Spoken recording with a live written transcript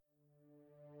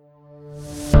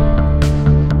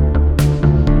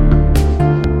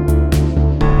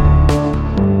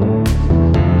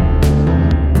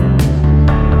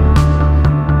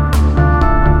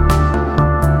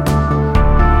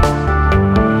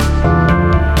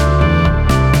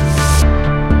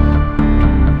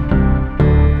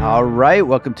right,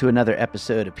 welcome to another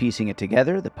episode of Piecing It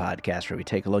Together, the podcast where we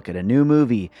take a look at a new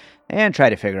movie and try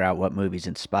to figure out what movies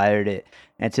inspired it.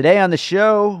 And today on the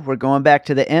show, we're going back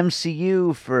to the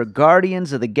MCU for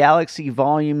Guardians of the Galaxy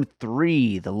Volume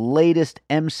 3, the latest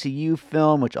MCU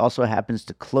film, which also happens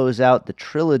to close out the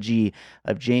trilogy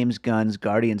of James Gunn's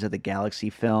Guardians of the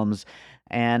Galaxy films.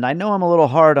 And I know I'm a little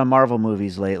hard on Marvel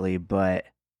movies lately, but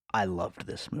I loved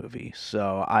this movie,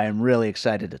 so I am really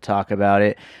excited to talk about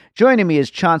it. Joining me is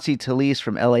Chauncey Telese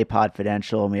from LA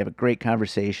Podfidential, and we have a great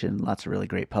conversation, lots of really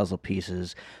great puzzle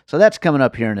pieces. So that's coming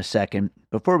up here in a second.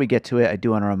 Before we get to it, I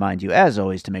do want to remind you, as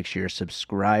always, to make sure you're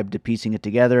subscribed to Piecing It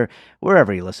Together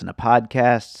wherever you listen to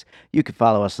podcasts. You can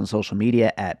follow us on social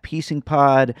media at Piecing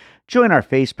Pod. Join our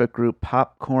Facebook group,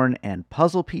 Popcorn and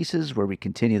Puzzle Pieces, where we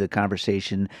continue the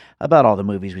conversation about all the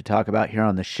movies we talk about here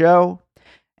on the show.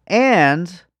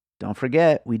 And don't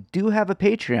forget, we do have a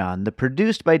Patreon, the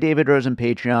Produced by David Rosen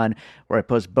Patreon, where I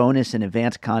post bonus and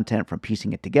advanced content from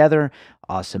Piecing It Together,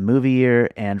 Awesome Movie Year,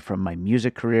 and from my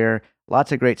music career.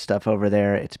 Lots of great stuff over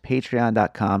there. It's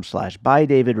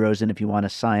patreon.com/bydavidrosen if you want to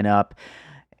sign up.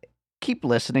 Keep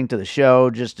listening to the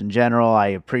show, just in general. I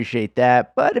appreciate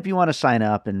that. But if you want to sign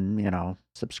up and,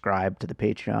 subscribe to the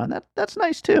Patreon, that's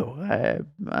nice too. I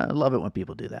love it when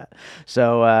people do that.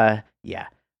 So, yeah.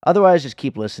 Otherwise, just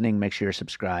keep listening, make sure you're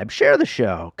subscribed, share the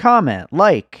show, comment,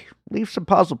 leave some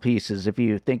puzzle pieces if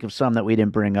you think of some that we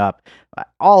didn't bring up.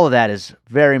 All of that is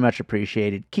very much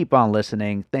appreciated. Keep on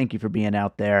listening. Thank you for being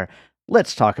out there.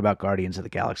 Let's talk about Guardians of the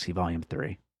Galaxy Volume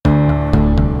 3.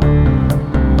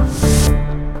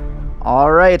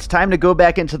 All right, it's time to go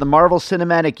back into the Marvel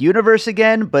Cinematic Universe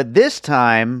again, but this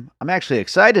time, I'm actually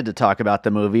excited to talk about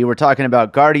the movie. We're talking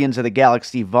about Guardians of the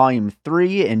Galaxy Volume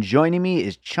 3, and joining me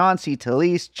is Chauncey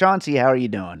Telese. Chauncey, how are you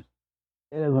doing?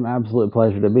 It is an absolute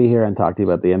pleasure to be here and talk to you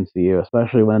about the MCU,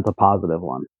 especially when it's a positive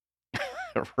one.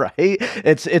 Right?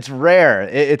 It's rare.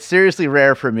 It's seriously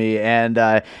rare for me, and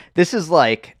this is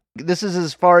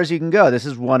as far as you can go. This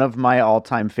is one of my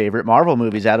all-time favorite Marvel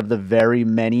movies out of the very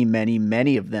many, many,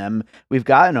 many of them we've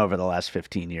gotten over the last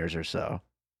 15 years or so.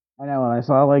 I know, when I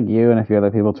saw you and a few other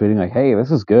people tweeting hey,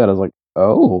 this is good, I was like,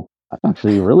 oh, I'm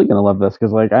actually really going to love this,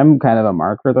 because I'm kind of a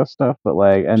mark for this stuff, but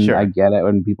and Sure. I get it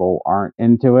when people aren't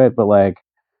into it, but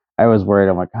I was worried.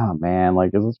 I'm like, oh man,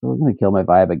 is this really going to kill my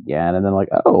vibe again? And then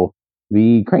oh,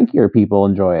 the crankier people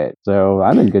enjoy it, so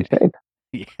I'm in good shape.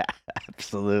 Yeah,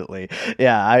 absolutely.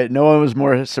 Yeah, no one was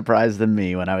more surprised than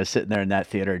me when I was sitting there in that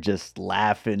theater just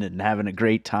laughing and having a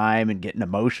great time and getting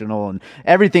emotional and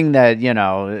everything that,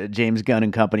 James Gunn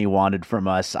and company wanted from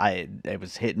us. It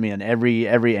was hitting me on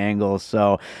every angle.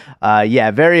 So,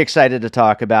 yeah, very excited to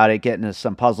talk about it, getting to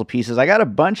some puzzle pieces. I got a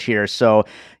bunch here. So,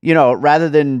 rather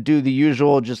than do the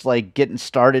usual, just getting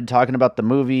started talking about the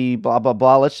movie, blah, blah,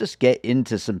 blah, let's just get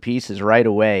into some pieces right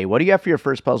away. What do you have for your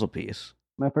first puzzle piece?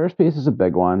 My first piece is a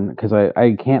big one, because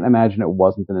I can't imagine it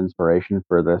wasn't an inspiration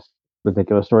for this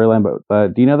particular storyline.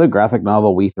 But do you know the graphic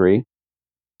novel We Three?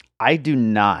 I do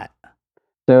not.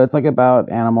 So it's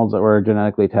about animals that were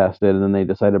genetically tested, and then they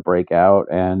decide to break out.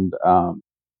 And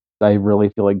I really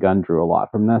feel like Gunn drew a lot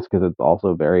from this, because it's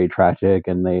also very tragic,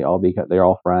 and they're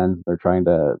all friends. They're trying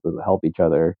to help each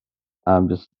other,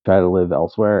 just try to live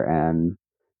elsewhere, and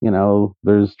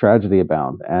there's tragedy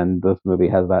abound, and this movie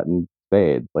has that in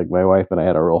spades. My wife and I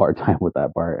had a real hard time with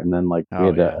that part, and then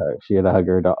she had to hug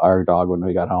our dog when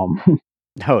we got home.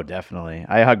 Oh, definitely.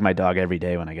 I hug my dog every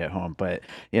day when I get home, but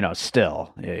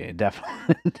still, you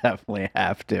definitely, definitely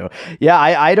have to. Yeah,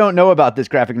 I don't know about this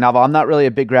graphic novel. I'm not really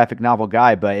a big graphic novel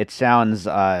guy, but it sounds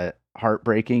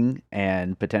heartbreaking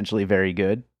and potentially very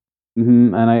good.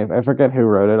 And I forget who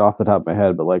wrote it off the top of my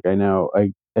head, but I know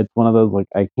it's one of those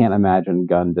I can't imagine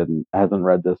Gunn hasn't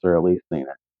read this or at least seen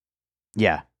it.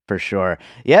 Yeah, for sure.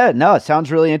 Yeah, no, it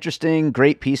sounds really interesting.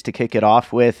 Great piece to kick it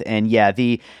off with, and yeah,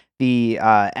 the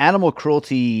animal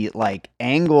cruelty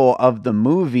angle of the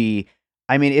movie,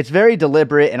 I mean, it's very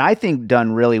deliberate and I think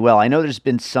done really well. I know there's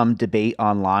been some debate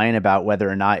online about whether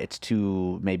or not it's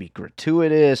too maybe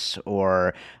gratuitous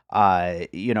or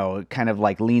kind of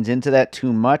leans into that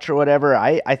too much or whatever.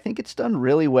 I think it's done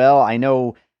really well. I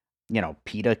know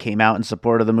PETA came out in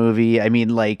support of the movie. I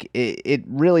mean, it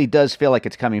really does feel like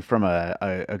it's coming from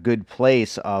a good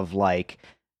place of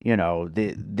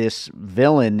this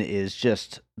villain is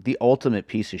just the ultimate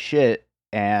piece of shit,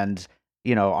 and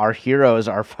our heroes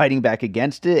are fighting back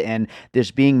against it, and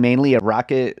this being mainly a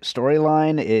Rocket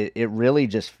storyline, it really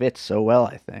just fits so well,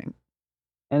 I think.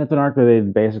 And it's an arc that they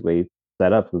basically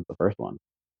set up since the first one.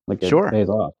 It Sure. pays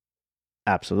off.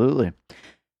 Absolutely.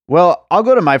 Well, I'll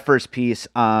go to my first piece,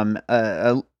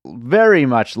 a very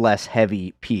much less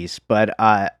heavy piece, but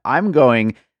I'm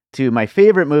going to my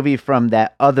favorite movie from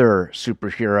that other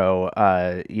superhero,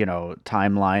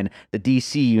 timeline, the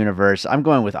DC universe. I'm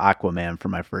going with Aquaman for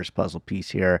my first puzzle piece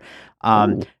here.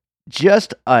 Um, Oh.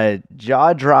 just a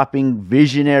jaw-dropping,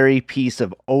 visionary piece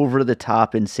of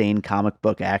over-the-top, insane comic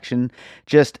book action,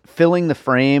 just filling the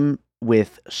frame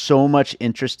with so much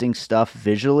interesting stuff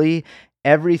visually.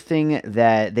 Everything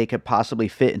that they could possibly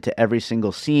fit into every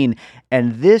single scene.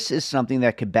 And this is something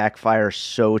that could backfire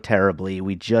so terribly.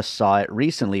 We just saw it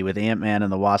recently with Ant-Man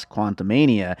and the Wasp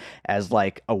Quantumania as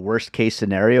like a worst case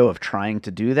scenario of trying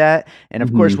to do that. And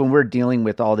of course, Hmm. when we're dealing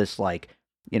with all this like,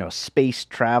 space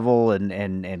travel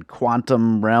and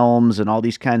quantum realms and all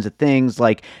these kinds of things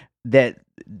like that,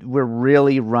 we're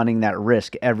really running that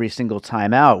risk every single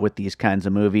time out with these kinds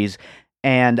of movies.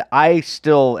 And I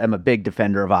still am a big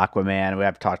defender of Aquaman. We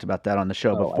have talked about that on the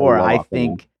show Oh, I before. love I Aquaman.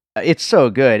 think it's so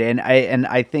good, and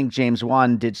I think James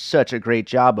Wan did such a great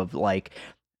job of like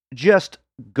just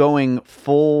going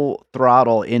full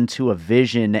throttle into a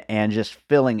vision and just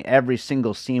filling every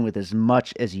single scene with as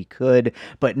much as he could,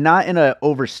 but not in a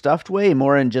overstuffed way,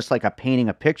 more in just like a painting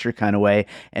a picture kind of way.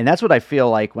 And that's what I feel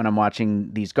like when I'm watching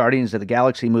these Guardians of the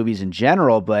Galaxy movies in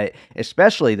general, but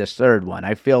especially this third one.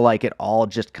 I feel like it all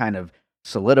just kind of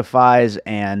solidifies,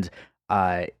 and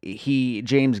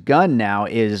James Gunn now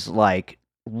is like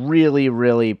really,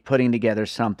 really putting together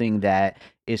something that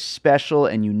is special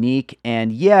and unique,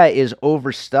 and yeah, is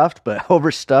overstuffed, but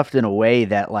overstuffed in a way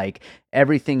that like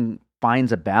everything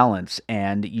finds a balance,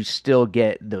 and you still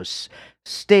get those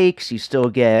stakes, you still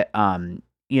get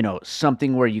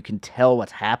something where you can tell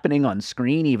what's happening on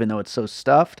screen even though it's so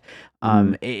stuffed.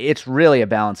 Hmm. It's really a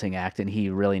balancing act, and he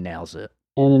really nails it.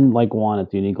 And in like one,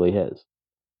 it's uniquely his.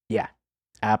 Yeah,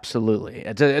 absolutely.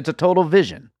 It's a total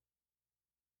vision.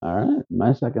 All right,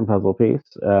 my second puzzle piece.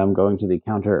 I'm going to the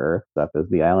Counter Earth. That is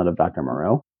the island of Dr.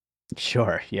 Moreau.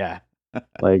 Sure, yeah.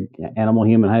 Like animal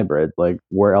human hybrid. Like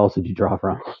where else did you draw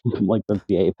from? Like that's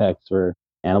the apex for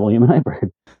animal human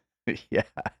hybrid. Yeah.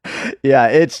 Yeah,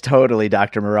 it's totally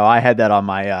Dr. Moreau. I had that on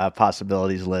my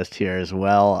possibilities list here as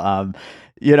well.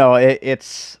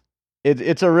 It's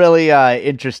a really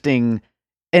interesting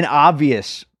and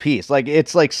obvious piece. Like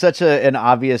it's like such an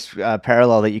obvious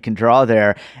parallel that you can draw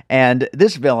there. And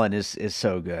this villain is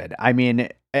so good. I mean,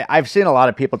 I've seen a lot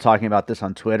of people talking about this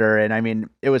on Twitter, and I mean,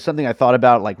 it was something I thought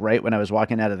about like right when I was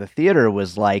walking out of the theater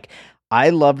was like I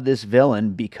love this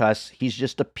villain because he's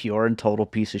just a pure and total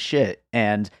piece of shit.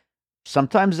 And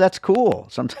sometimes that's cool.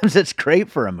 Sometimes it's great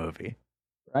for a movie.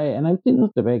 Right, and I've seen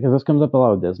this debate because this comes up a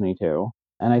lot with Disney too.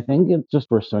 And I think it's just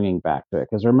we're swinging back to it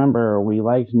because remember we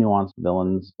liked nuanced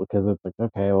villains because it's like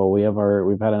okay, well we've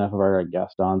had enough of our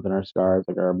Gastons and our scars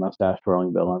like our mustache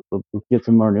twirling villains. Let's get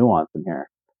some more nuance in here.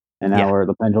 And now Yeah. we're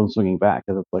the pendulum swinging back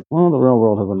because it's like well the real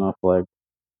world has enough like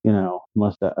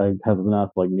mustache has enough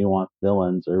like nuanced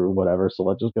villains or whatever. So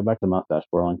let's just go back to mustache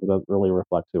twirling because that really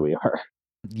reflects who we are.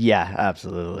 Yeah,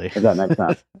 absolutely. If that makes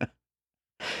sense.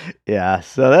 Yeah,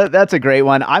 so that's a great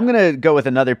one. I'm gonna go with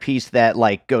another piece that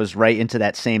like goes right into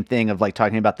that same thing of like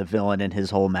talking about the villain and his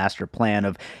whole master plan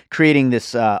of creating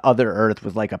this other Earth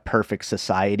with like a perfect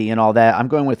society and all that. I'm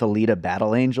going with Alita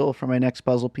Battle Angel for my next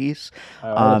puzzle piece. I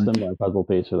had a Um, similar puzzle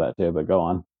piece for that too, but go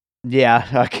on. Yeah,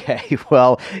 okay.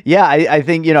 Well, yeah, I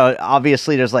think,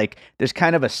 obviously there's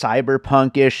kind of a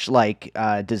cyberpunkish like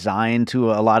design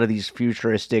to a lot of these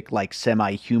futuristic like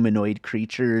semi-humanoid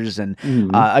creatures, and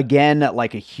Hmm. again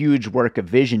like a huge work of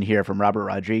vision here from Robert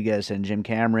Rodriguez and Jim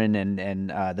Cameron and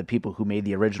the people who made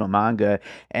the original manga,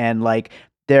 and like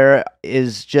there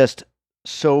is just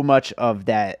so much of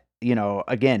that,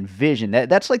 again, vision.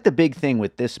 That's like the big thing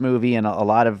with this movie and a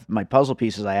lot of my puzzle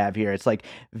pieces I have here. It's like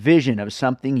vision of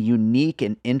something unique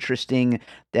and interesting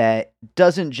that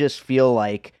doesn't just feel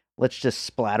like let's just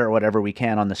splatter whatever we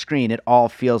can on the screen. It all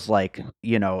feels like,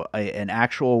 an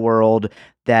actual world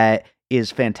that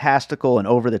is fantastical and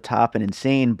over the top and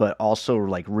insane, but also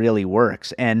like really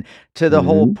works. And to the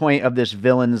whole Hmm. point of this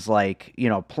villain's like,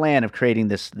 plan of creating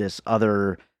this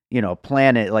other,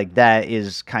 planet, like that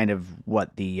is kind of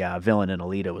what the villain in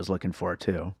Alita was looking for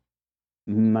too.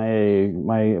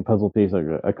 My puzzle piece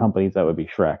accompanies that would be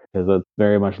Shrek because it's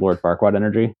very much Lord Farquaad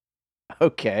energy.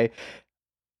 Okay.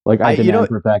 Like I I, you know, demand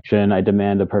perfection, I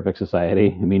demand a perfect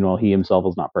society. Meanwhile, he himself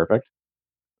is not perfect.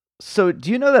 so do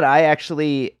you know that I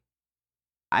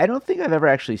don't think I've ever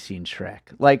actually seen Shrek.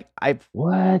 Like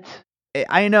What?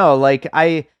 I know, like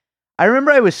I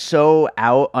remember I was so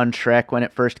out on Shrek when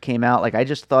it first came out. Like I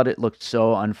just thought it looked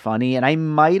so unfunny, and I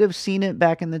might have seen it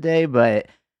back in the day, but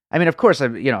I mean, of course,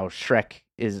 Shrek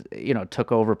is,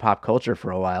 took over pop culture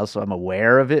for a while, so I'm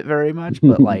aware of it very much,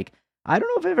 but like I don't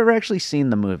know if I've ever actually seen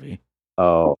the movie.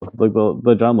 Oh, like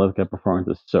the John Lithgow performance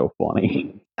is so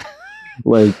funny.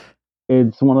 Like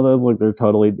it's one of those like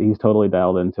he's totally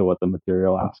dialed into what the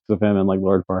material asks of him, and like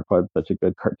Lord Farquaad's such a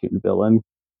good cartoon villain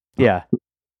Yeah,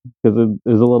 because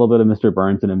there's a little bit of Mr.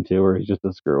 Burns in him too, where he's just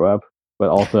a screw up, but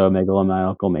also a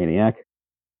megalomaniacal maniac.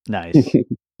 nice.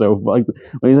 So like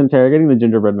when he's interrogating the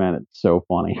gingerbread man, it's so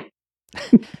funny.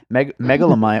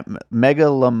 Megamalian.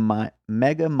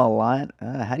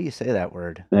 How do you say that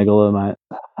word? Megalomaniac,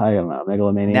 I don't know, Now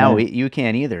megalomaniac, you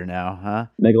can't either. Now, huh?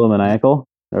 N- megalomaniacal.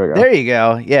 There we go. There you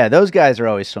go. Yeah, those guys are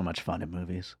always so much fun in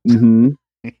movies. Mm-hmm.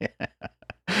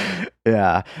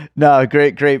 Yeah. No,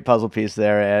 great puzzle piece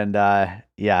there, and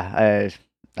yeah,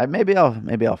 maybe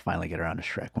I'll finally get around to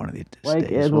Shrek one of these Like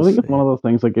days. I We'll think it's one see. of those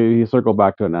things. Like you circle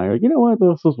back to it now, you're like, you know what,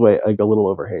 this was way like a little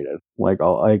overhated. Like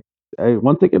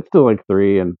once it gets to like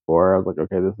 3 and 4, I was like,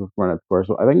 okay, this is run its course.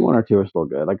 So I think 1 or 2 are still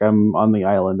good. Like I'm on the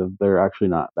island of they're actually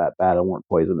not that bad and weren't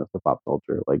poisonous to pop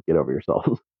culture. Like get over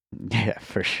yourselves. Yeah,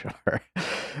 for sure.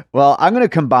 Well, I'm going to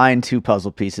combine two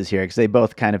puzzle pieces here because they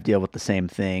both kind of deal with the same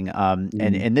thing. And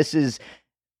Mm. and this is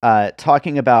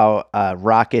talking about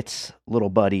Rocket's little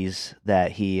buddies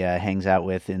that he hangs out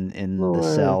with in No the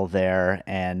way. cell there,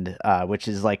 and which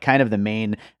is like kind of the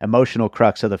main emotional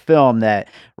crux of the film, that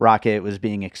Rocket was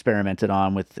being experimented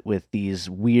on with these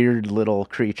weird little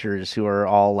creatures who are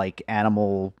all like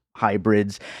animal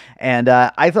hybrids. And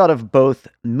I thought of both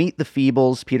Meet the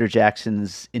Feebles, Peter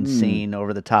Jackson's Mm. insane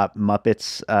over the top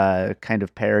Muppets kind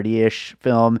of parody ish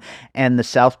film, and the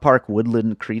South Park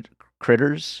Woodland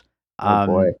Critters. Oh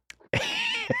boy. um,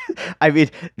 I mean,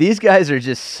 these guys are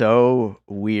just so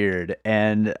weird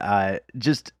and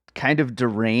just kind of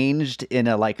deranged in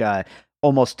a like a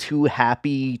almost too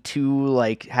happy, too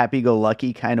like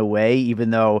happy-go-lucky kind of way, even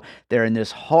though they're in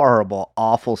this horrible,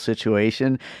 awful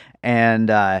situation. And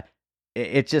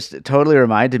it just totally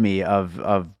reminded me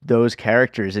of those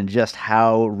characters and just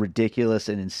how ridiculous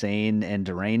and insane and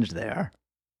deranged they are.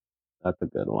 That's a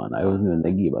good one. I wasn't even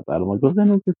thinking about that. I'm like,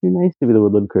 wasn't it just too nice to be the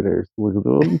woodland critters? Like, the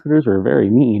woodland critters are very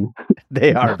mean.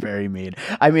 They are very mean.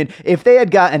 I mean, if they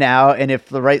had gotten out and if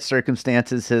the right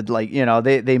circumstances had, like,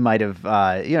 they might have,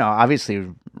 obviously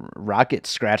Rocket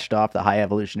scratched off the high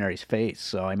evolutionary's face.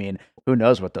 So, I mean, who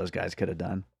knows what those guys could have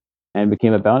done? And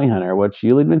became a bounty hunter, which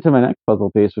you lead me to my next puzzle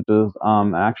piece, which is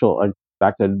actual like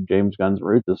back to James Gunn's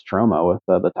roots is trauma with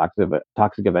the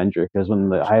toxic Avenger. Because when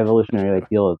the High Evolutionary like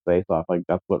peel his face off, like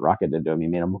that's what Rocket did to him. He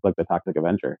made him look like the Toxic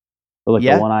Avenger, with like the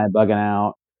Yeah. one eye bugging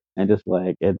out, and just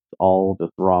like it's all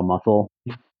just raw muscle.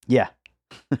 Yeah.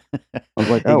 I was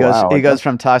like, he oh goes wow, he like goes that's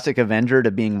from Toxic Avenger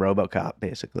to being RoboCop,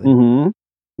 basically. mm-hmm.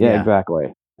 Yeah, Yeah.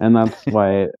 exactly. And that's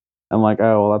why I'm like,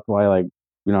 oh well, that's why like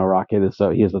Rocket is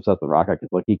he is obsessed with Rocket because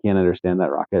like he can't understand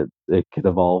that Rocket it could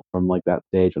evolve from like that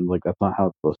stage, and like that's not how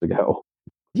it's supposed to go.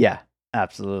 Yeah.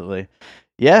 Absolutely.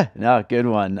 Yeah. No, good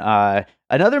one.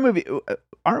 Another movie.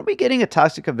 Aren't we getting a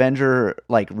Toxic Avenger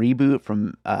like reboot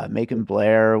from Macon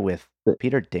Blair with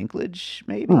Peter Dinklage?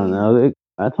 I don't Maybe. know.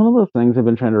 That's one of those things I've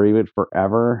been trying to reboot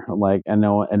forever. Like, I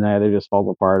know, and either just falls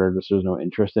apart or just there's no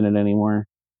interest in it anymore.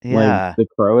 Like, Yeah. The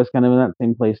Crow is kind of in that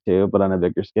same place too, but on a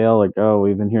bigger scale. Like, oh,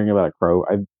 we've been hearing about a Crow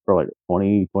for like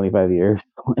 20, 25 years,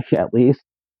 like, at least.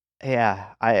 Yeah,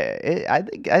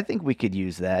 I think we could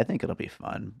use that. I think it'll be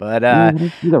fun. But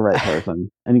He's the right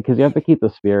person, and because you have to keep the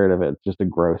spirit of it. It's just a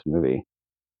gross movie.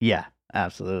 yeah,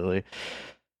 absolutely.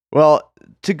 Well,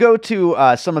 to go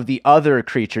to some of the other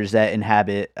creatures that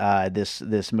inhabit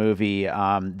this movie,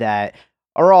 that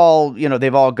are all,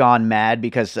 they've all gone mad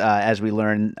because as we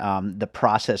learn, the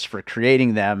process for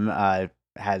creating them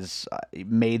has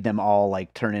made them all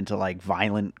like turn into like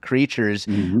violent creatures,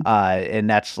 Hmm. and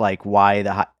that's like why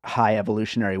the high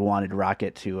evolutionary wanted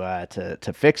Rocket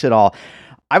to fix it all.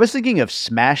 I was thinking of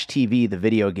Smash TV, the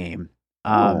video game.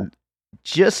 Oh, Um,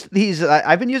 just these,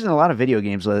 I've been using a lot of video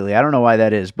games lately. I don't know why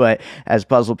that is, but as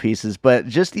puzzle pieces, but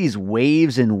just these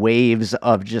waves and waves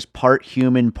of just part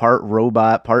human, part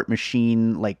robot, part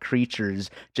machine like creatures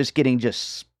just getting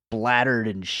just splattered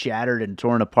and shattered and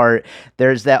torn apart.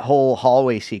 There's that whole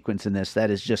hallway sequence in this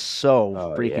that is just so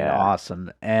oh freaking yeah.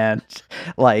 awesome. And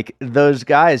like those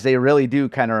guys, they really do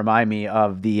kind of remind me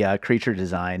of the creature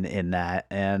design in that.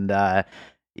 And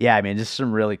yeah, I mean, just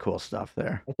some really cool stuff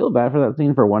there. I feel bad for that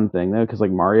scene for one thing though, because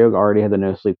like Mario already had the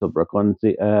No Sleep Till Brooklyn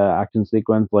action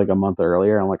sequence like a month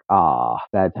earlier. I'm like,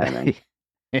 bad timing.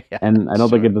 Yeah, And I don't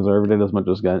think it sure. deserved it as much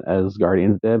as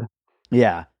Guardians did.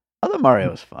 Yeah. Although Mario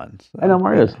was fun, I know so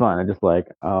Mario's fun. I just like,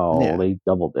 oh, yeah. they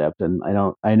double dipped, and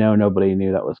I know nobody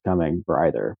knew that was coming for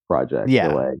either project. So Yeah.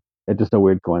 like, it's just a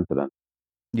weird coincidence.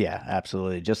 Yeah,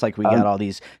 absolutely. Just like we got Um, all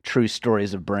these true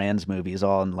stories of brands movies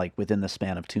all in like within the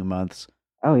span of 2 months.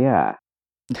 oh yeah,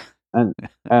 And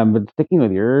but sticking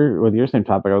with your same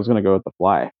topic, I was gonna go with The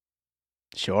Fly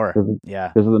Sure. because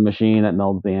Yeah. of the machine that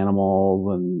melds the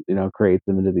animals and creates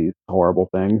them into these horrible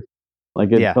things.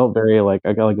 Like it Yeah. felt very like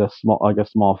I got like a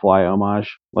small fly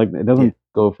homage. Like it Yeah. doesn't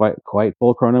go quite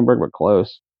full Cronenberg, but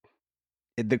close.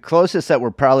 The closest that we're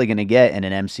probably going to get in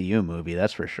an MCU movie,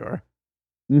 that's for sure.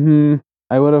 hmm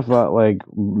I would have thought like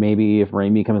maybe if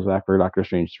Raimi comes back for Doctor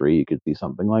Strange 3, you could see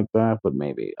something like that, but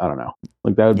maybe I don't know.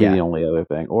 Like that would be Yeah. the only other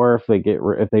thing. Or if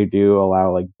if they do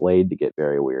allow like Blade to get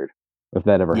very weird, if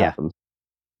that ever Yeah. happens.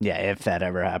 Yeah, if that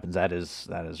ever happens, that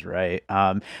is right.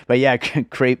 But yeah,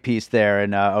 great piece there,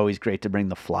 and always great to bring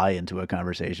the Fly into a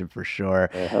conversation for sure.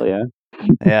 Hell yeah.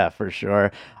 Yeah, for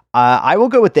sure. I will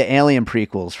go with the Alien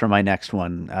prequels for my next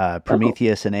one, Oh,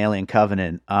 Prometheus and Alien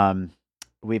Covenant.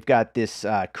 We've got this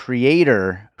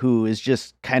creator who is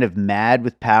just kind of mad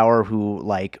with power, who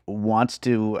wants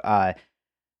to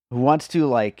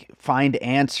like find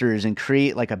answers and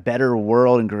create like a better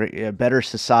world and a better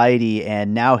society,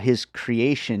 and now his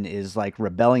creation is like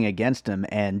rebelling against him.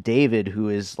 And David, who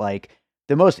is like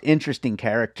the most interesting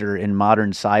character in modern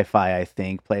sci-fi, I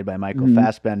think, played by Michael mhm.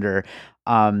 Fassbender.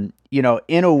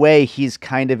 In a way, he's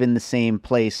kind of in the same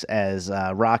place as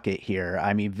Rocket here.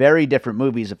 I mean, very different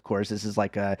movies, of course. This is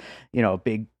like a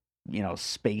big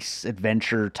space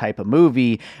adventure type of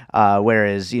movie,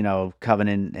 whereas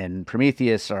Covenant and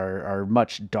Prometheus are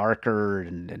much darker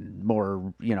and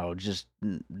more just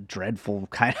dreadful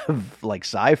kind of like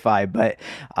sci-fi. But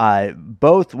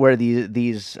both where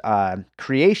these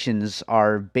creations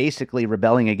are basically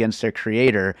rebelling against their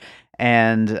creator,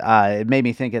 and it made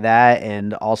me think of that,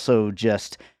 and also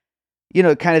just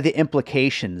kind of the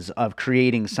implications of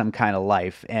creating some kind of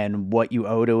life and what you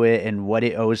owe to it and what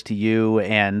it owes to you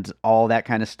and all that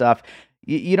kind of stuff.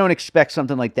 You don't expect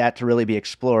something like that to really be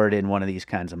explored in one of these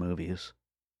kinds of movies.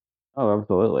 Oh,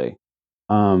 absolutely.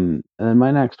 And then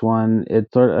my next one,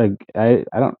 it's sort of like I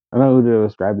don't know who to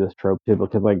describe this trope to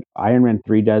because like Iron Man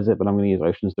 3 does it, but I'm gonna use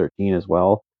Ocean's 13 as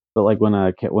well. But like when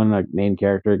a main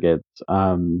character gets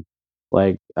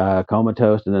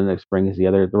comatose and then it brings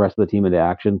the rest of the team into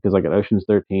action because like at Ocean's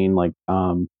 13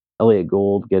 Elliot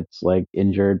Gould gets like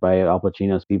injured by Al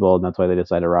Pacino's people and that's why they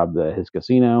decide to rob his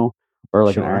casino. Or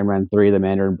like in Sure. Iron Man 3, the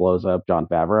Mandarin blows up John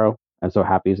Favreau and so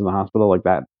Happy's in the hospital, like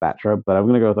that trope. But I'm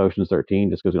gonna go with Ocean's 13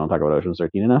 just because we don't talk about Ocean's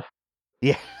 13 enough.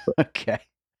 Yeah. Okay.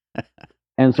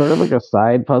 And sort of like a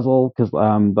side puzzle because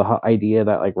idea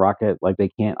that like Rocket like they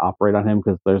can't operate on him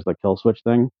because there's the kill switch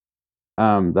thing.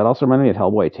 That also reminded me of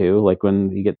Hellboy too, like when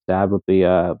he gets stabbed with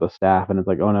the staff, and it's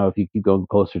like, oh no, if you keep going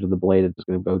closer to the blade, it's just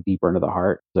gonna go deeper into the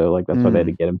heart. So like that's why they had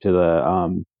to Mm. get him to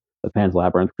the Pan's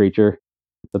Labyrinth creature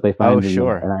that they Oh, find in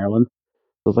sure. Ireland.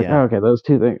 So it's like, oh, Yeah. okay, those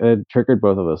two things it triggered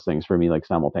both of those things for me like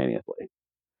simultaneously.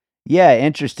 Yeah,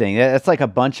 interesting. That's like a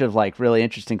bunch of like really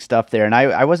interesting stuff there. And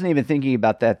I wasn't even thinking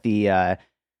about that. The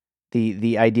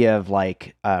idea of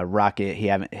like Rocket he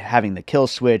having the kill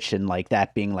switch and like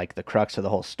that being like the crux of the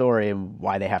whole story and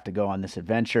why they have to go on this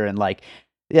adventure, and like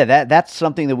yeah, that's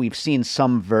something that we've seen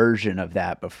some version of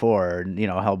that before. And,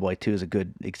 Hellboy 2 is a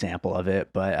good example of it,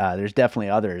 but there's definitely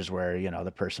others where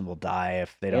the person will die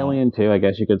if they don't. Alien too, I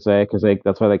guess you could say, because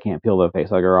that's why they can't peel the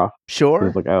facehugger off. Because it's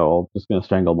Sure. like, oh, well, just gonna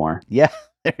strangle more. Yeah,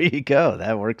 there you go.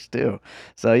 That works too.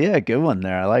 So yeah, good one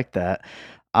there. I like that.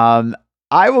 Um,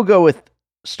 I will go with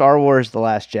Star Wars: The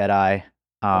Last Jedi,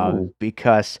 Oh,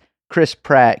 because Chris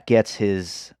Pratt gets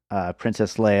his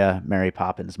Princess Leia, Mary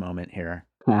Poppins moment here,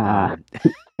 ah, um,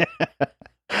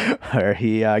 where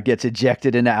he gets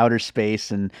ejected into outer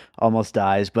space and almost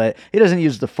dies, but he doesn't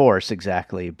use the Force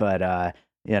exactly. But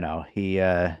he gets he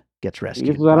uses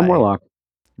rescued Adam by Warlock.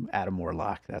 Adam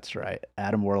Warlock. That's right.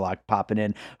 Adam Warlock popping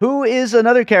in, who is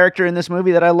another character in this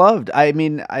movie that I loved. I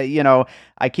mean,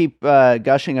 I keep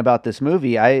gushing about this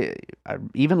movie. I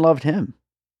even loved him.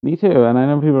 Me too. And I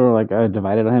know people are like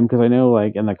divided on him because I know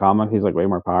like in the comics he's like way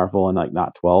more powerful and like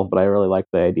not 12, but I really like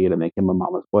the idea to make him a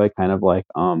mama's boy, kind of like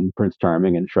Prince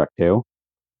Charming in Shrek 2.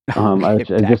 Okay, back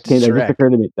to It just Shrek. occurred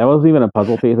to me. That wasn't even a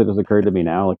puzzle piece. It just occurred to me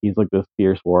now. Like he's like this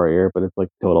fierce warrior, but it's like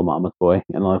total mama's boy,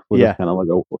 and also just Yeah, kind of like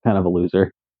a kind of a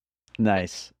loser.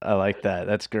 nice. I like that.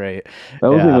 That's great. That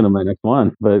wasn't Yeah. even in my next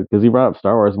one, but because you brought up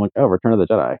Star Wars, I'm like, oh, Return of the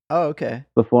Jedi. Oh, okay.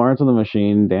 The Florence and the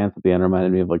Machine dance at the end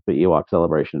reminded me of like the Ewok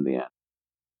celebration at the end.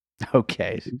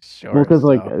 Okay, Well, sure. because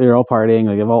like So they're all partying,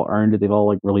 like they've all earned it. They've all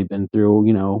like really been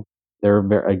through, their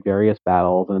like various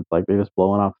battles, and it's like they're just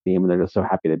blowing off steam, and they're just so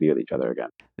happy to be with each other again.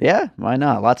 yeah, why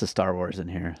not? Lots of Star Wars in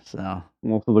here. So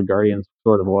Most of the Guardians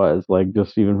sort of was like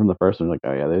just even from the first one, like,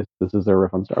 oh yeah, this is their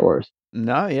riff on Star Wars.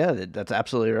 no, yeah, that's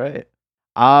absolutely right.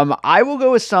 I will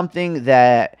go with something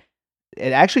that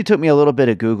it actually took me a little bit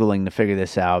of Googling to figure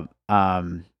this out.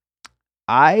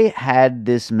 I had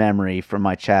this memory from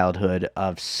my childhood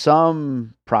of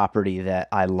some property that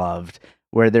I loved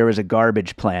where there was a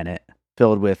garbage planet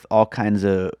filled with all kinds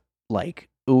of like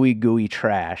ooey gooey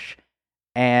trash.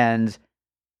 And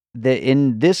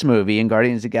in this movie, in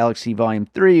Guardians of the Galaxy Volume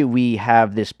 3, we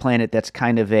have this planet that's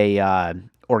kind of a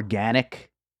organic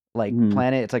like Hmm.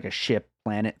 planet. It's like a ship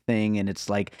planet thing, and it's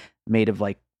like made of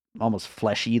like almost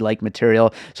fleshy like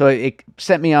material. So it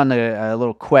sent me on a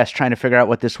little quest trying to figure out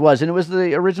what this was, and it was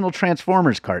the original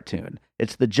Transformers cartoon.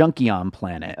 It's the Junkion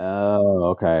planet. Oh,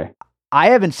 okay. I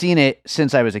haven't seen it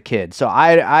since I was a kid, so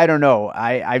I don't know.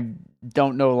 I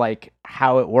don't know like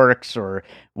how it works or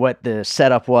what the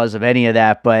setup was of any of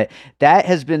that, but that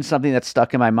has been something that's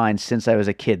stuck in my mind since I was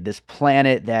a kid. This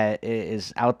planet that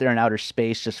is out there in outer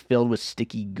space, just filled with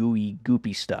sticky, gooey,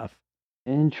 goopy stuff.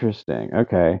 Interesting.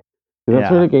 Okay. 'Cause that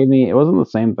sort Yeah. of gave me, it wasn't the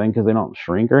same thing because they don't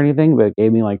shrink or anything, but it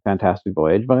gave me like Fantastic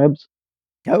Voyage vibes.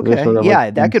 'Cause they're Okay. sort of like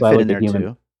Yeah, that could inside fit in like a there human,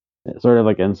 too. sort of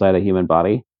like inside a human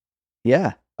body.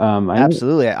 Yeah, I didn't,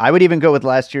 absolutely. I would even go with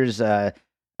last year's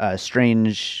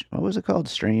Strange. What was it called?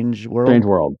 Strange Strange World.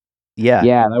 World. Yeah.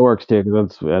 Yeah, that works too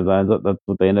because that's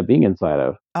what they end up being inside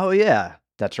of. Oh yeah,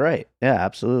 that's right. Yeah,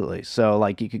 absolutely. So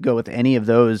like you could go with any of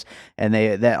those and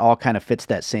they that all kind of fits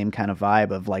that same kind of vibe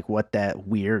of like what that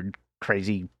weird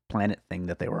crazy planet thing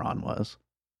that they were on was.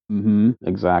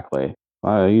 Exactly.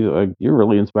 You're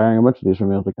really inspiring a bunch of these for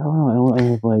me. I was like, oh, I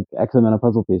have like X amount of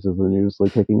puzzle pieces, and you're just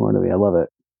like picking more to me. I love it.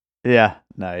 Yeah,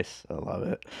 nice. I love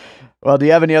it. Well, do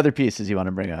you have any other pieces you want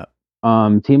to bring up?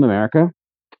 Team America.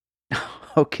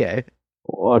 Okay.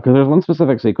 Because there's one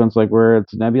specific sequence like where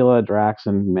it's Nebula, Drax,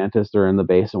 and Mantis are in the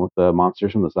basin with the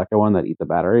monsters from the second one that eat the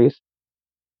batteries,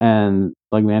 and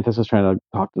like Mantis is trying to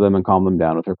talk to them and calm them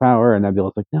down with her power, and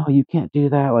Nebula's like, "No, you can't do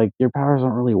that. Like your powers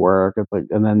don't really work." It's like,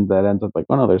 and then that ends up like,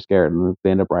 "Oh no, they're scared," and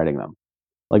they end up riding them.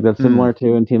 Like that's Mm, similar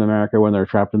to in Team America when they're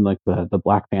trapped in like the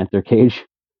Black Panther cage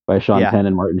by Sean yeah. Penn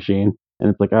and Martin Sheen. And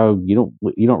it's like, oh, you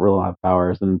don't really have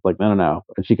powers, and it's like, no, no, no.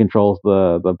 And she controls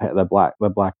the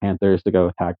Black Panthers to go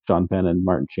attack Sean Penn and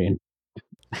Martin Sheen.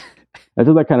 That's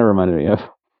what that kind of reminded me of.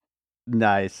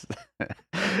 Nice.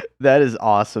 That is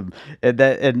awesome.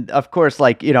 And of course,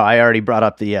 like, I already brought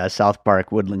up the South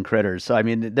Park Woodland Critters. So I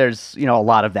mean, there's, a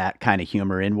lot of that kind of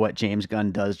humor in what James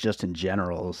Gunn does just in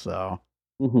general. So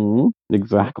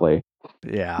Exactly.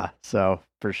 yeah, so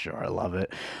for sure, I love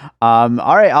it. All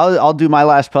right, I'll do my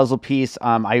last puzzle piece.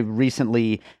 I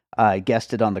recently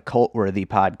guested on the Cult Worthy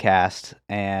podcast,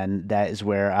 and that is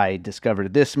where I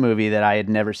discovered this movie that I had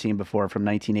never seen before from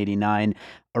 1989,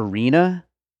 Arena.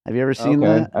 Have you ever seen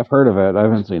Okay, that? I've heard of it. I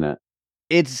haven't seen it.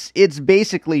 It's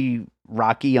basically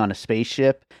Rocky on a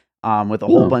spaceship, with a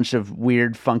whole Oh, bunch of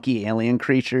weird, funky alien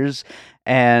creatures,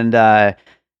 and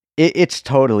it's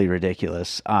totally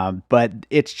ridiculous. But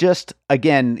it's just,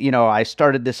 again, I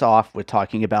started this off with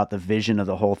talking about the vision of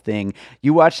the whole thing.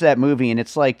 You watch that movie and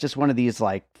it's like just one of these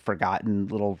like forgotten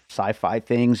little sci-fi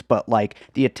things, but like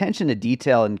the attention to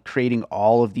detail and creating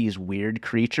all of these weird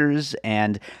creatures,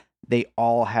 and they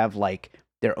all have like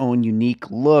their own unique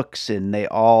looks, and they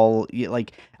all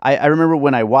like I remember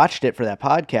when I watched it for that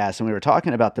podcast and we were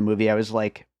talking about the movie, I was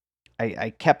like,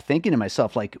 I kept thinking to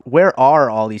myself, like, where are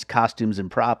all these costumes and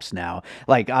props now?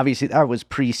 Like, obviously, that was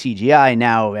pre CGI.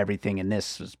 Now everything in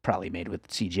this was probably made with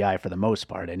CGI for the most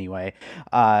part, anyway.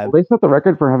 well, Uh, they set the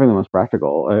record for having the most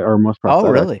practical or most oh,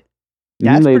 prosthetic. really? hmm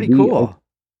That's They pretty the cool.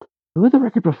 who had the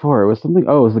record before? It was something.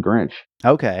 Oh, it was the Grinch.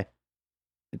 Okay.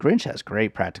 The Grinch has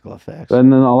great practical effects.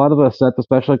 And then a lot of the sets,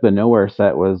 especially like the Nowhere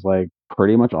set, was like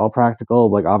pretty much all practical.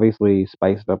 Like obviously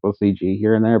spiced up with CG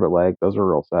here and there, but like those are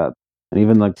real sets. And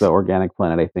even like the Organic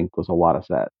Planet, I think, was a lot of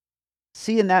set.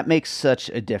 See, and that makes such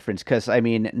a difference because I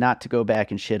mean, not to go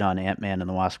back and shit on Ant-Man and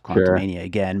the Wasp: Sure. Quantumania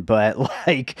again, but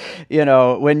like,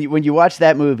 when you watch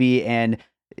that movie and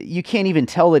you can't even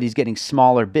tell that he's getting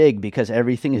small or big because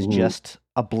everything is hmm just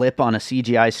a blip on a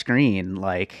CGI screen.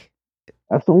 Like,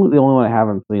 That's the only one I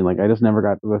haven't seen. Like I just never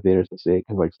got to the theaters to see it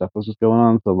because like stuff was just going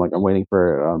on. So I'm waiting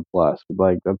for it on Plus. But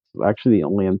like that's actually the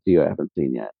only MCU I haven't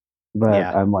seen yet. But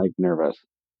yeah, I'm like nervous.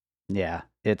 yeah,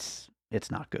 it's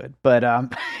not good. But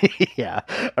yeah,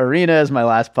 Arena is my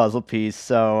last puzzle piece.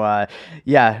 So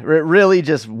yeah, really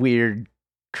just weird,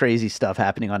 crazy stuff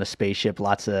happening on a spaceship.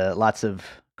 Lots of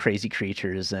crazy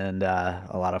creatures and a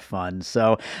lot of fun.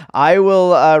 So I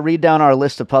will read down our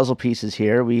list of puzzle pieces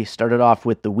here. We started off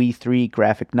with the We Three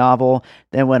graphic novel,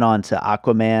 then went on to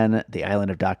Aquaman, The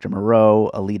Island of Dr. Moreau,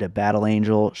 Alita Battle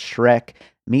Angel, Shrek,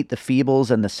 Meet the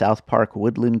Feebles and the South Park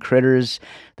Woodland Critters,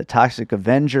 The Toxic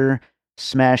Avenger,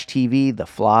 Smash TV, The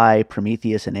Fly,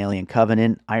 Prometheus and Alien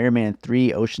Covenant, Iron Man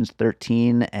 3, Ocean's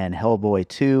 13, and Hellboy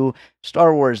 2,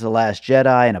 Star Wars The Last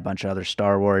Jedi, and a bunch of other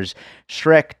Star Wars,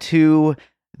 Shrek 2,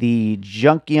 the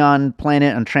Junkion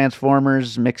planet on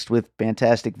Transformers mixed with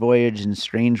Fantastic Voyage and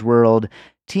Strange World,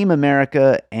 Team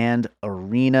America, and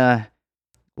Arena.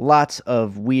 Lots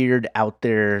of weird out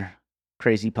there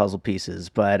crazy puzzle pieces,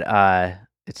 but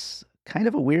it's kind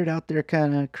of a weird out there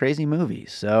kind of crazy movie.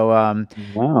 So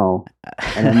Wow.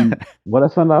 And then what a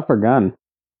send off for Gunn.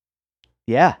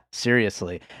 yeah,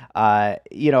 seriously.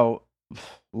 You know,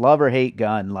 love or hate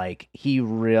Gunn, like he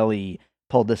really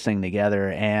pulled this thing together,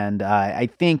 and I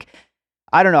think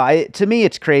I don't know. To me,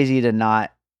 it's crazy to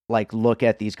not like look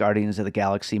at these Guardians of the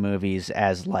Galaxy movies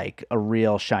as like a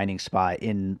real shining spot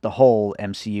in the whole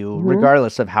MCU, Hmm.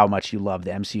 regardless of how much you love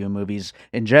the MCU movies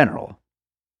in general.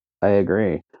 I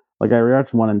agree. Like I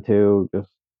rewatched 1 and 2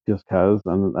 just cause,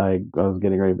 and I was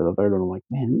getting ready for the third one. I'm like,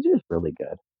 man, these are just really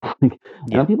good. Like,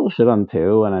 I know Yeah. people shit on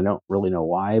 2, and I don't really know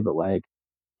why, but like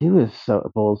 2 is so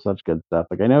full of such good stuff.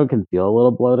 Like I know it can feel a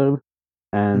little bloated,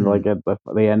 and Mhm. like at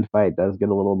the end fight does get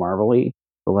a little marvelly,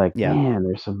 but like Yeah. man,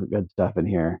 there's some good stuff in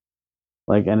here.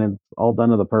 Like, and it's all done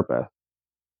to the purpose.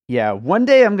 Yeah, one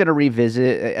day I'm gonna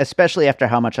revisit, especially after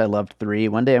how much I loved 3.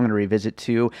 One day I'm gonna revisit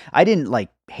 2. I didn't like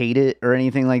hate it or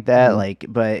anything like that, Mhm. like,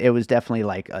 but it was definitely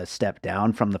like a step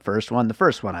down from the first one. The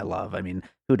first one I love. I mean,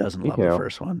 who doesn't Me love the too.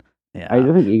 first one? I Yeah.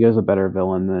 do think Ego's a better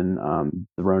villain than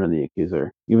the Ronan the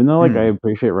Accuser. Even though like I Mm,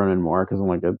 appreciate Ronan more because I'm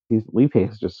like he's Lee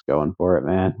Pace is just going for it,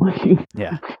 man. Like,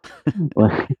 yeah.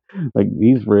 like like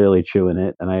he's really chewing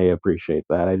it, and I appreciate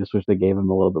that. I just wish they gave him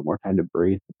a little bit more time to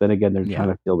breathe. But then again, they're trying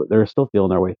Yeah. to feel that they're still feeling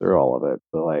their way through all of it.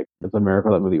 So like it's a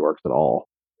miracle that movie works at all.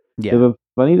 Yeah. 'Cause it's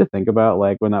funny to think about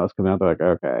like when that was coming out, they're like,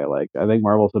 okay, like I think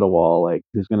Marvel's hit a wall. Like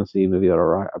who's gonna see a movie about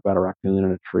a raccoon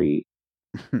in a tree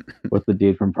with the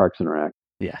dude from Parks and Rec?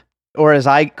 Yeah. Or as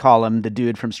I call him, the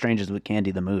dude from Strangers with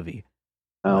Candy the movie.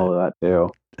 But Oh, that too.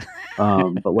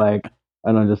 But like,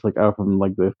 and I'm just like, oh, from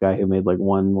like this guy who made like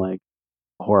one like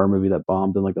horror movie that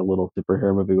bombed and like a little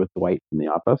superhero movie with Dwight from The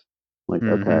Office. Like,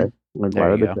 okay, mhm. like why There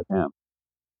would you they go. pick him?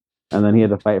 And then he had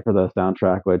to fight for the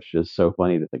soundtrack, which is so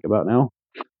funny to think about now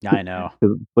I know.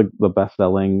 because it's like the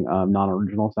best-selling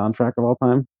non-original soundtrack of all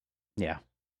time. Yeah.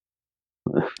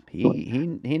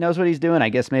 He knows what he's doing. I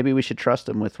guess maybe we should trust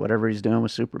him with whatever he's doing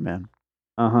with Superman.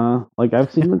 Uh-huh. Like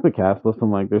I've seen like the cast list.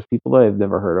 I'm like, there's people that I've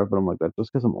never heard of, but I'm like, that's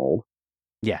just because I'm old.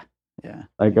 Yeah. Yeah.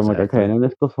 Like I'm like, okay, I Exactly. know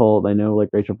Nicholas Holt, I know like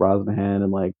Rachel Brosnahan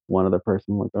and like one other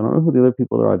person. Like I don't know who the other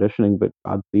people that are auditioning, but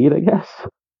Godspeed, I guess.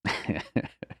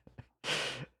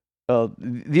 Well,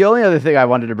 the only other thing I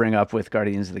wanted to bring up with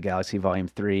Guardians of the Galaxy Volume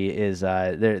 3 is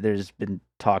there's been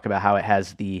talk about how it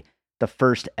has the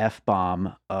first F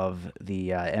bomb of the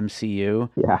MCU,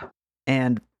 Yeah.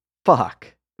 and fuck,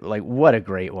 like what a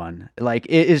great one! Like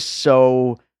it is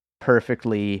so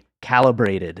perfectly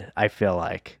calibrated. I feel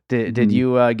like did Mhm.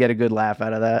 you get a good laugh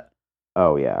out of that?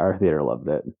 Oh yeah, our theater loved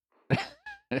it.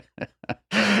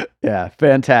 Yeah,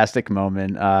 fantastic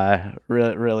moment.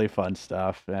 Really, really fun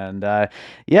stuff. And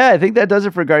yeah, I think that does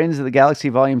it for Guardians of the Galaxy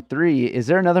Volume 3. Is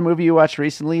there another movie you watched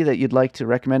recently that you'd like to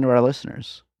recommend to our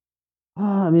listeners?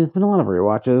 I mean, it's been a lot of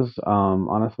rewatches.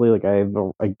 Honestly, like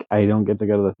I don't get to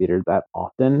go to the theater that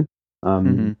often.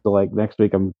 Hmm. So like next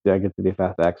week I get to do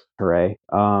Fast X, hooray.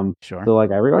 Sure. So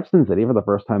like I rewatched Sin City for the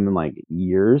first time in like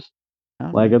years. Oh,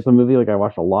 Like it's nice. a movie like I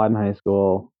watched a lot in high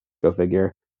school. Go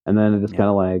figure. And then it just Yeah. kind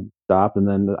of like stopped. And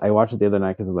then I watched it the other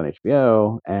night because it was on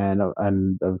HBO. And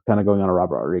I was kind of going on a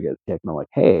Robert Rodriguez kick. And I'm like,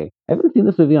 hey, I haven't seen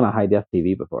this movie on a high def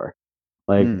TV before.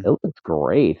 Like Mm. it looks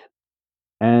great.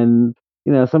 And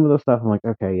some of the stuff I'm like,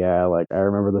 okay, yeah, like I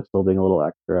remember this still being a little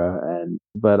extra.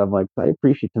 But I'm like, I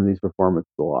appreciate some of these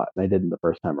performances a lot, and I didn't the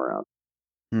first time around.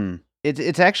 Hmm.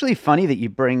 It's actually funny that you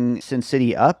bring Sin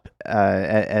City up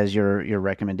as your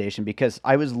recommendation, because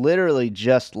I was literally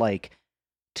just like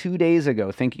 2 days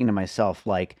ago thinking to myself,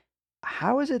 like,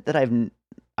 how is it that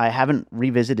I haven't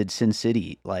revisited Sin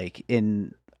City like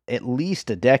in at least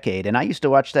a decade? And I used to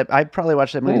watch that. I probably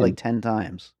watched that movie like Same. 10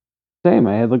 times. Same.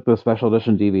 I had like the special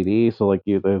edition DVD, so like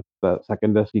the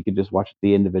second disc you could just watch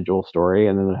the individual story,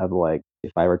 and then it had like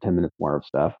 5 or 10 minutes more of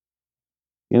stuff.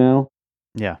 You know,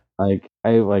 Yeah, like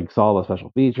I like saw the special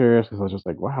features because I was just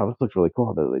like, wow, this looks really cool.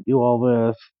 How do they do all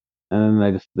this? And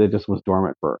then they just was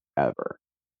dormant forever.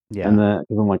 And yeah, then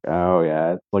because I'm like, oh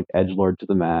yeah, it's like edgelord to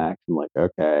the max. I'm like,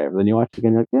 okay. But then you watch it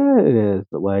again, you're like, yeah, it is,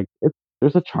 but like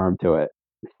there's a charm to it.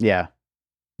 yeah,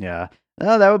 yeah.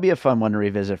 Oh, that would be a fun one to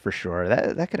revisit for sure.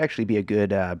 That could actually be a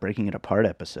good breaking it apart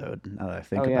episode. Now that I Oh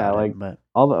think yeah, about it, like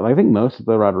but I think most of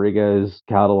the Rodriguez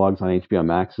catalogs on HBO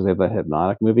Max because they have that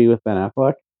Hypnotic movie with Ben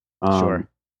Affleck. Um, sure.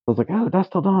 I was like, oh,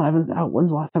 Dust Till Dawn. I haven't. Oh, when's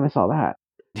the last time I saw that?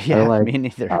 Or Yeah, like, me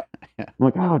neither. I'm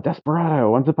like, oh, Desperado,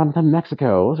 Once Upon a Time in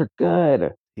Mexico. Those are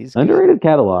good. He's good. Underrated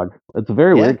catalog. It's a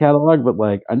very Yeah, weird catalog, but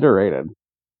like underrated.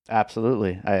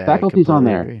 absolutely. I Faculty's on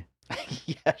completely there. agree.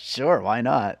 Yeah, sure. Why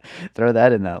not? Throw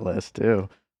that in that list too.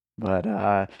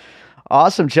 But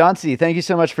awesome, Chauncey. Thank you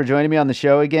so much for joining me on the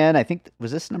show again. I think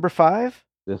was this number 5?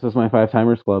 This is my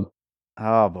 5-timers club.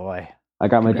 Oh boy. I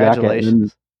got my jacket,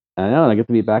 and I know, and I get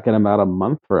to be back in about a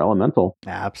month for Elemental.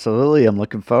 Absolutely. I'm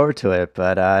looking forward to it.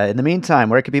 But in the meantime,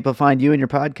 where can people find you and your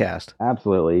podcast?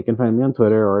 Absolutely. You can find me on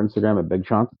Twitter or Instagram at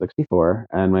BigChauncey64,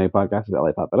 and my podcast is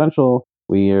LA Confidential.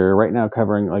 We are right now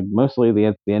covering like mostly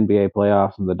the NBA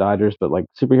playoffs and the Dodgers, but like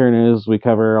superhero news we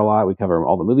cover a lot. We cover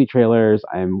all the movie trailers.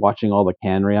 I'm watching all the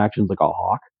Cannes reactions like a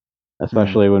hawk,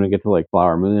 especially when we get to like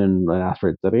Flower Moon and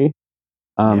Asteroid City.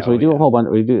 So we do a whole bunch.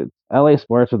 We do LA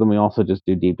sports, but then we also just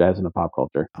do deep dives into pop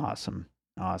culture. Awesome.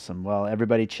 Well,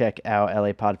 everybody check out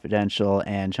LA Confidential.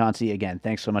 And Chauncey, again,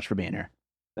 thanks so much for being here.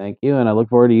 Thank you, and I look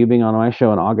forward to you being on my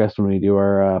show in August when we do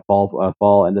our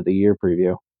fall end of the year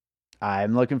preview.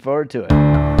 I'm looking forward to it.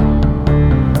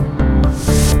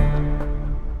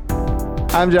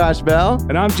 I'm Josh Bell.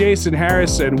 And I'm Jason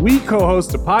Harris, and we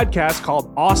co-host a podcast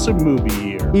called Awesome Movie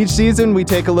Year. Each season, we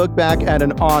take a look back at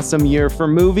an awesome year for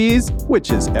movies,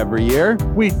 which is every year.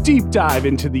 We deep dive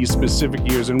into these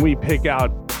specific years, and we pick out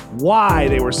why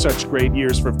they were such great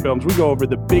years for films. We go over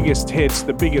the biggest hits,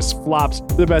 the biggest flops,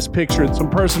 the best picture, some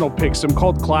personal picks, some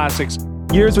cult classics.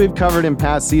 Years we've covered in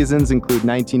past seasons include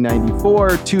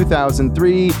 1994,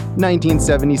 2003,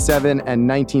 1977, and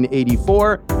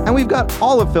 1984, and we've got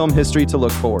all of film history to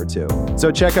look forward to.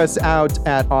 So check us out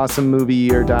at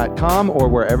awesomemovieyear.com or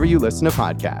wherever you listen to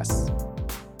podcasts.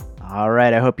 All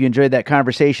right, I hope you enjoyed that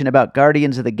conversation about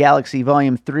Guardians of the Galaxy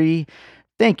Volume 3.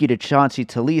 Thank you to Chauncey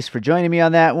Telese for joining me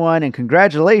on that one, and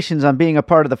congratulations on being a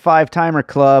part of the 5-Timer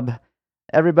Club.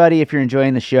 Everybody, if you're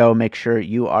enjoying the show, make sure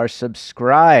you are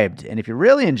subscribed. And if you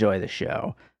really enjoy the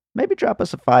show, maybe drop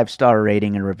us a 5-star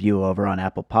rating and review over on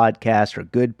Apple Podcasts or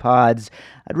Good Pods.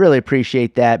 I'd really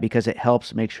appreciate that because it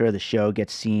helps make sure the show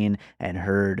gets seen and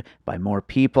heard by more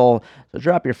people. So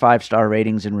drop your 5-star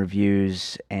ratings and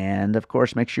reviews. And of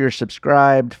course, make sure you're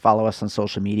subscribed. Follow us on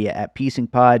social media at Piecing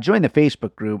Pod. Join the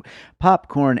Facebook group,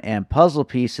 Popcorn and Puzzle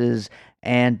Pieces.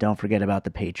 And don't forget about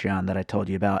the Patreon that I told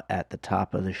you about at the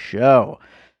top of the show.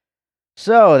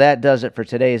 So that does it for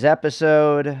today's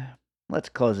episode. Let's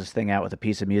close this thing out with a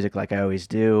piece of music like I always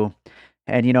do.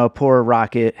 And, you know, poor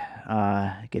Rocket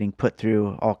getting put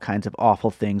through all kinds of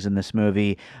awful things in this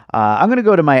movie. I'm going to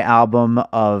go to my album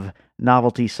of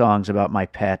novelty songs about my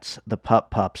pets, the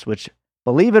Pup Pups, which,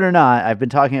 believe it or not, I've been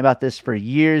talking about this for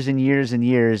years and years and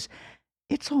years.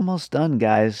 It's almost done,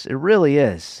 guys. It really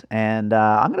is. And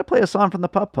I'm going to play a song from the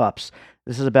Pup Pups.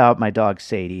 This is about my dog,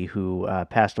 Sadie, who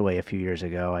passed away a few years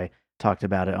ago. I talked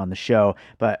about it on the show.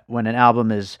 But when an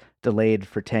album is delayed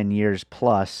for 10 years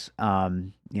plus,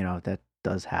 you know, that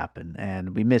does happen.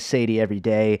 And we miss Sadie every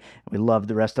day. We love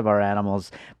the rest of our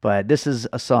animals. But this is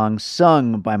a song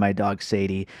sung by my dog,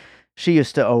 Sadie. She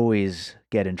used to always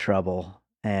get in trouble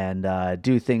and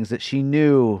do things that she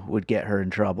knew would get her in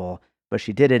trouble. But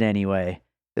she did it anyway.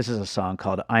 This is a song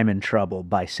called I'm in Trouble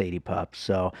by Sadie Pup.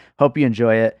 So hope you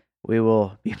enjoy it. We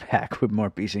will be back with more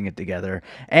Piecing It Together.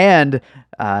 And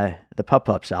the Pup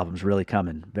Pups album's really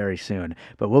coming very soon.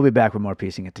 But we'll be back with more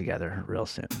Piecing It Together real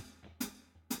soon.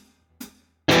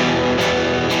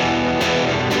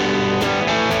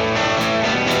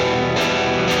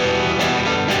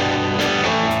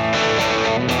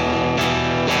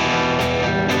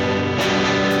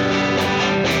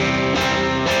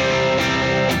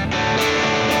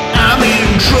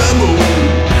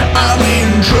 I'm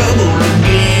in trouble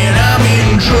again. I'm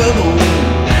in trouble.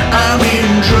 I'm in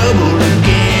trouble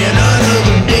again.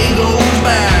 Another day goes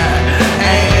by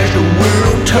as the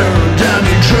world turns. I'm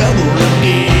in trouble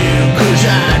again, 'cause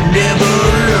I never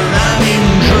learn. I'm in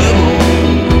trouble.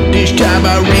 This time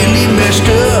I really messed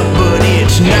up, but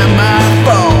it's not my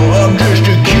fault. I'm just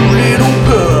a cute little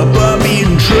pup. I'm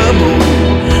in trouble.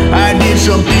 I did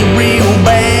something real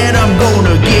bad. I'm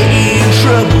gonna get in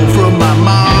trouble from my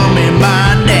mom and my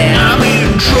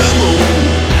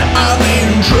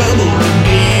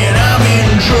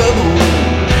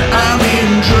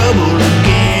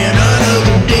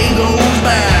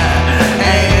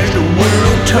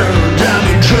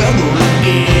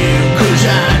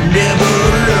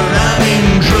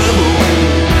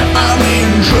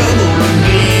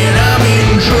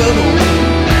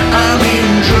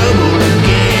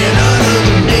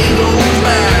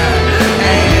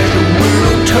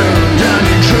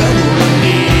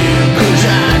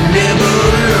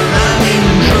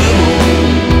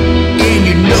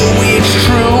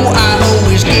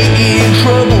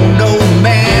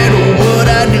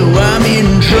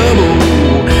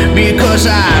 'cause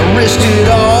I risked it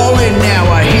all, and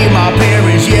now I hear my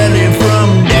parents yelling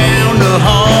from down the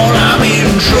hall. I'm in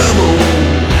trouble,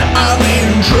 I'm in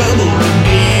trouble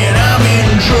again, I'm in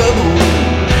trouble,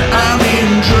 I'm in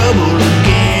trouble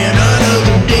again.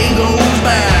 Another day goes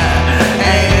by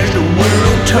as the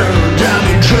world turns. I'm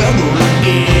in trouble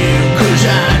again, 'cause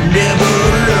I never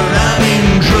learn. I'm in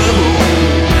trouble,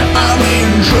 I'm in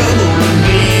trouble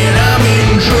again, I'm in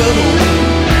trouble,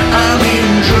 I'm in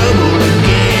trouble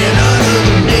again.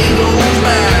 Another day goes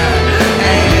by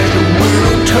as the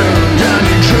world turns. I'm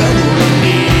in trouble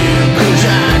again, 'cause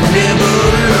I never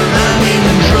learn. I'm in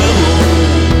trouble.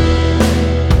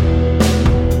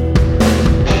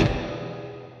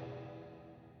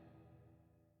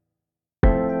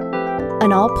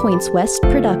 An All Points West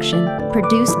production,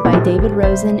 produced by David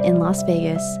Rosen in Las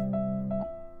Vegas.